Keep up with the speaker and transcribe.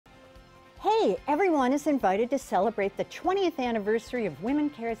Hey, everyone is invited to celebrate the 20th anniversary of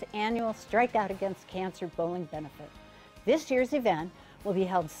WomenCARE's annual Strikeout Against Cancer bowling benefit. This year's event will be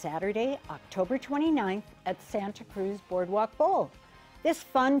held Saturday, October 29th at Santa Cruz Boardwalk Bowl. This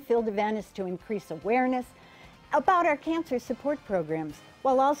fun-filled event is to increase awareness about our cancer support programs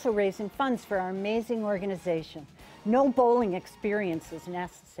while also raising funds for our amazing organization. No bowling experience is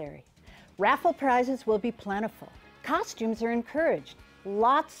necessary. Raffle prizes will be plentiful. Costumes are encouraged.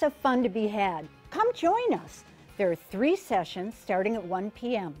 Lots of fun to be had. Come join us. There are 3 sessions starting at 1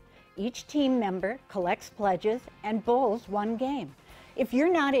 p.m. Each team member collects pledges and bowls 1 game. If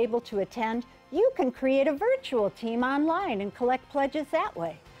you're not able to attend, you can create a virtual team online and collect pledges that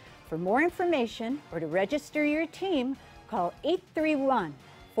way. For more information or to register your team, call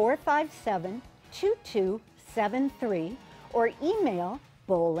 831-457-2273 or email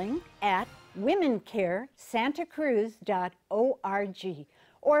bowling@womencaresantacruz.org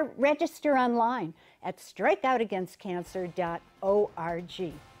or register online at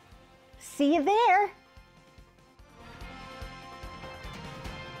strikeoutagainstcancer.org. See you there!